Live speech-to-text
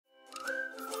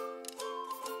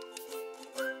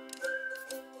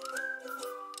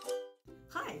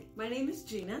name is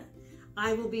Gina.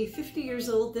 I will be 50 years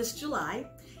old this July,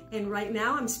 and right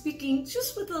now I'm speaking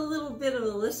just with a little bit of a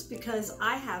lisp because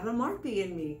I have a MARPE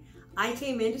in me. I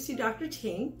came in to see Dr.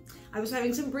 Ting. I was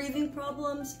having some breathing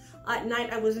problems. At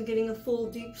night I wasn't getting a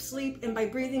full deep sleep, and by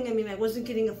breathing I mean I wasn't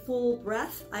getting a full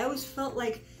breath. I always felt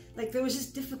like there was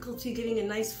just difficulty getting a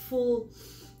nice full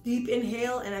deep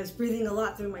inhale, and I was breathing a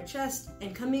lot through my chest.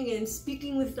 And coming in,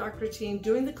 speaking with Dr. Ting,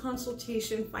 doing the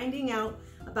consultation, finding out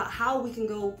about how we can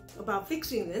go about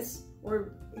fixing this,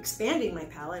 or expanding my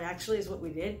palate actually is what we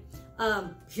did.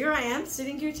 Here I am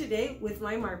sitting here today with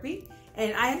my MARPE,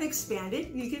 and I have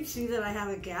expanded. You can see that I have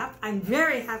a gap. I'm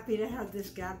very happy to have this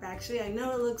gap actually. I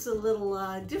know it looks a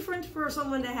little different for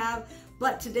someone to have,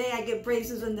 but today I get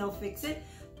braces and they'll fix it.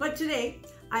 But today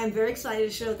I am very excited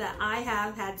to show that I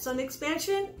have had some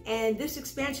expansion, and this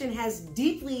expansion has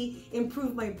deeply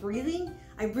improved my breathing.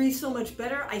 I breathe so much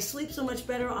better. I sleep so much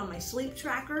better on my sleep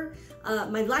tracker.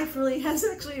 My life really has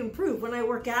actually improved. When I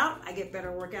work out, I get better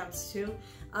workouts too.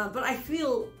 But I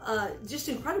feel just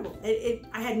incredible.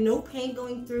 I had no pain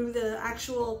going through the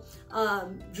actual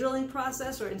drilling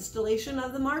process or installation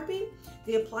of the MARPE.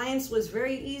 The appliance was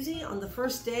very easy. On the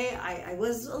first day, I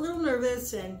was a little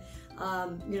nervous and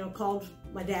called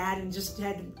my dad and just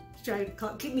had to try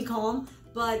to keep me calm.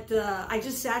 But I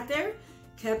just sat there,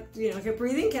 kept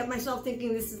breathing, kept myself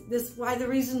thinking this why the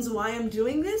reasons why I'm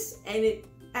doing this, and it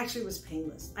actually was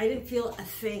painless. I didn't feel a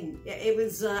thing. It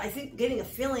was I think getting a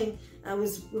filling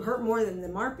hurt more than the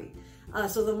MARPE.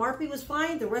 So the MARPE was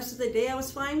fine. The rest of the day I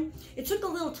was fine. It took a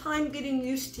little time getting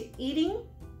used to eating,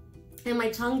 and my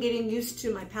tongue getting used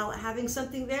to my palate having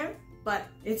something there, but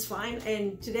it's fine.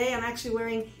 And today I'm actually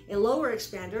wearing a lower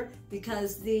expander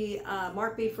because the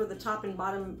MARPE for the top and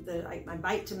bottom, I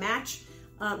bite to match.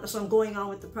 So I'm going on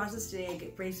with the process today. I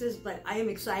get braces, but I am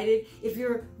excited. If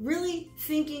you're really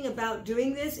thinking about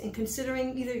doing this and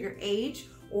considering either your age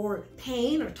or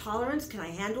pain or tolerance, can I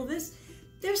handle this?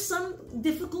 There's some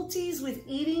difficulties with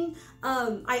eating.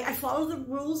 I follow the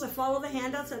rules, I follow the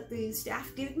handouts that the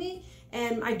staff give me,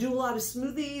 and I do a lot of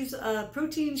smoothies,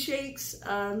 protein shakes,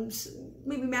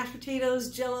 maybe mashed potatoes,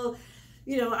 jello.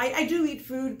 I do eat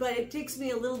food, but it takes me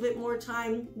a little bit more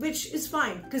time, which is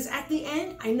fine, because at the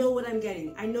end, I know what I'm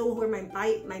getting. I know where my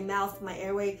bite, my mouth, my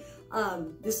airway,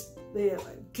 the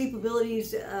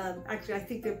capabilities, actually I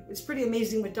think that it's pretty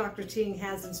amazing what Dr. Ting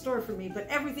has in store for me, but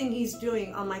everything he's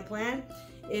doing on my plan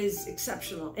is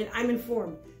exceptional, and I'm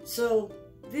informed. So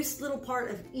this little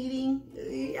part of eating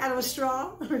out of a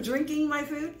straw or drinking my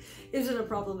food isn't a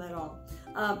problem at all.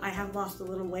 I have lost a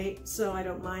little weight, so I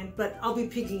don't mind, but I'll be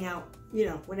pigging out,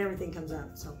 when everything comes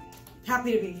out. So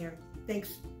happy to be here.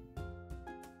 Thanks.